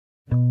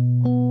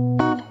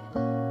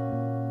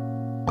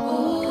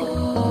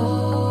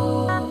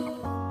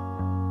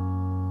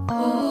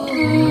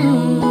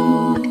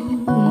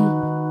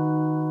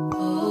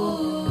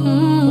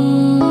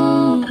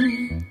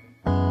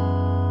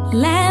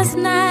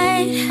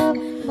night,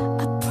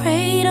 I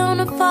prayed on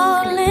a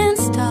falling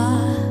star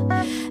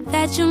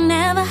that you'll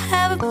never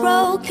have a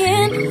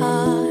broken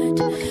heart.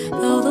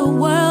 Though the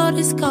world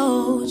is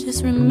cold,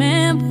 just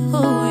remember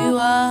who you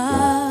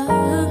are.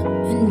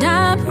 And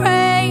I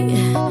pray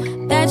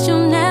that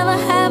you'll never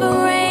have a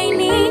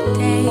rainy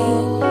day.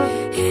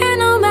 And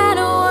no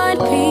matter what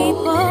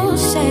people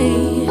say,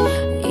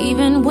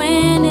 even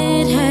when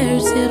it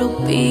hurts, it'll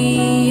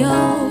be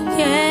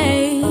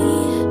okay.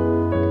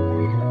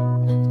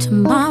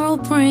 Tomorrow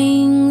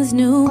brings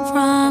new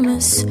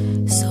promise,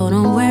 so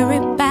don't worry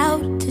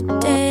about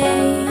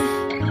today.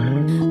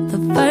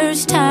 The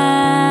first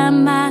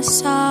time I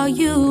saw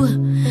you,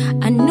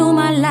 I knew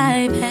my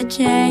life had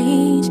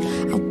changed.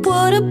 I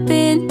would have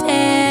been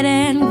dead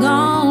and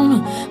gone,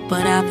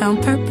 but I found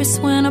purpose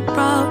when I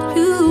brought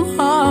you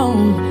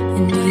home.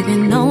 And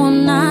even though I'm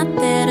not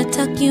there to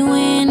tuck you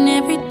in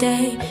every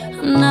day,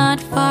 I'm not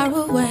far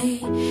away.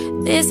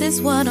 This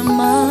is what I'm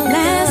of.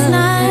 Last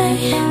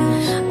night,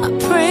 I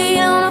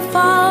prayed on a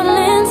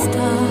falling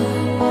star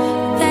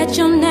that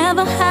you'll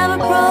never have a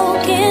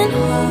broken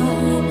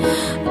heart.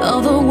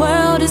 Though the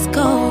world is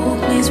cold,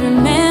 please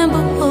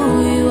remember who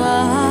you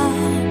are.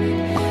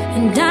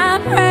 And I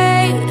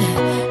pray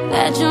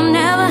that you'll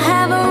never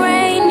have a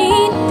rainy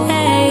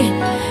day.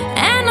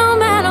 And no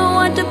matter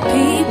what the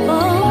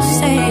people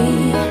say,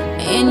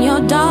 in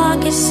your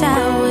darkest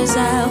hours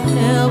I'll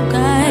help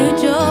guide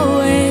your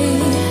way.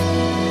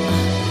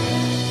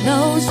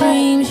 Those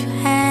dreams you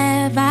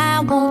have,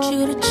 I want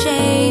you to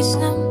chase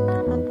them,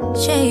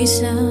 chase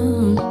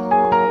them.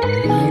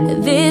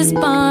 This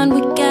bond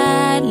we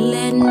got,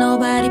 let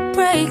nobody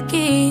break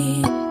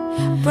it,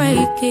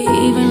 break it.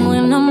 Even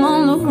when I'm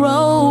on the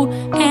road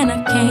and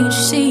I can't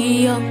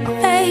see your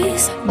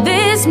face,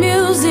 this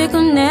music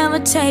will never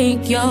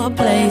take your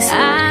place.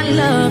 I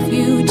love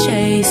you,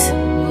 Chase.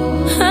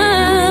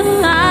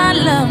 I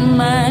love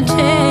my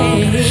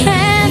Chase.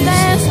 And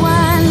that's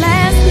why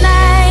last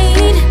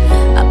night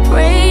I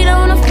prayed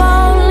on a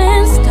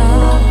falling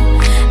star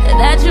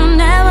that you'll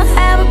never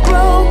have a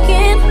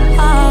broken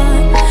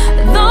heart.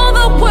 Though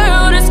the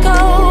world is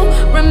cold,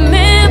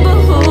 remember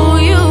who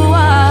you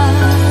are.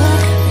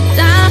 And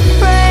I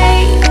pray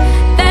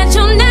that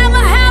you'll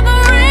never have a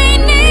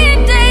rainy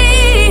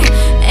day.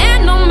 And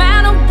no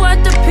matter what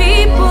the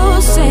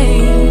people say,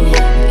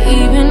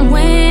 even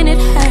when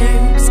it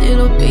hurts,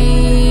 it'll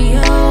be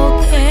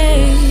okay.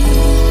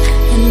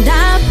 And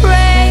I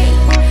pray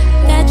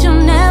that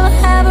you'll never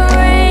have a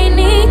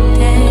rainy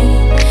day.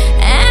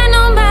 And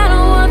no matter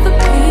what the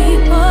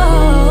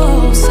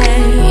people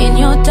say, in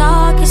your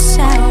darkest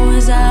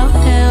hours I'll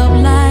help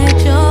light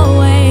your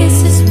way. This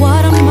is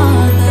what a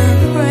mother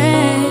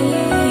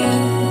prays.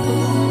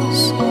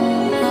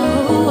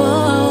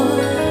 Oh,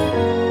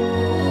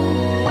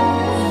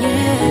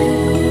 yeah.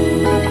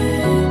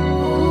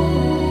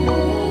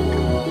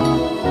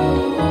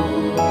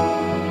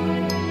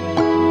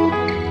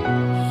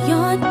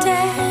 Your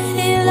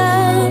daddy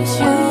loves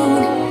you,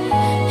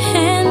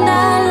 and I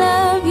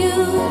love you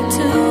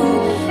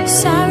too.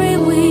 Sorry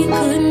we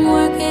couldn't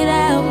work it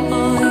out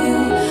for you,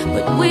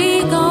 but we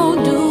gon'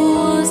 do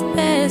what's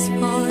best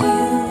for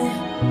you.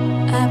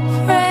 I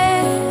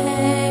pray,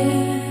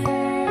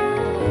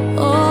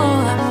 oh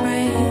I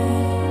pray,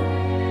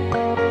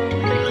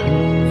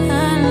 I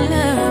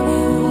love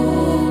you,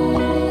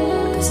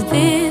 'cause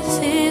this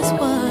is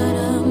what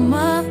a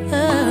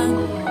mother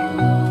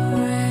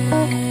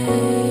prays.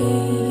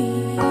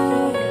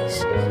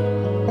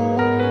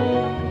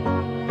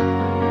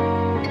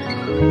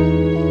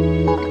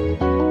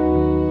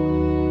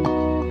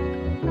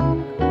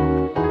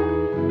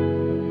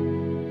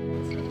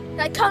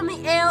 They call me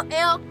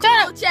LL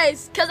Cool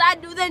Chase, cause I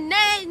do the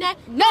nay, nay,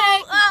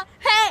 nay,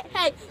 hey,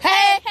 hey,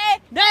 hey, hey,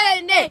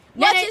 nay, nay.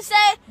 What you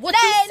say? What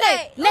you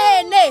say?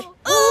 Nay, nay.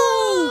 Ooh,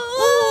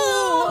 ooh.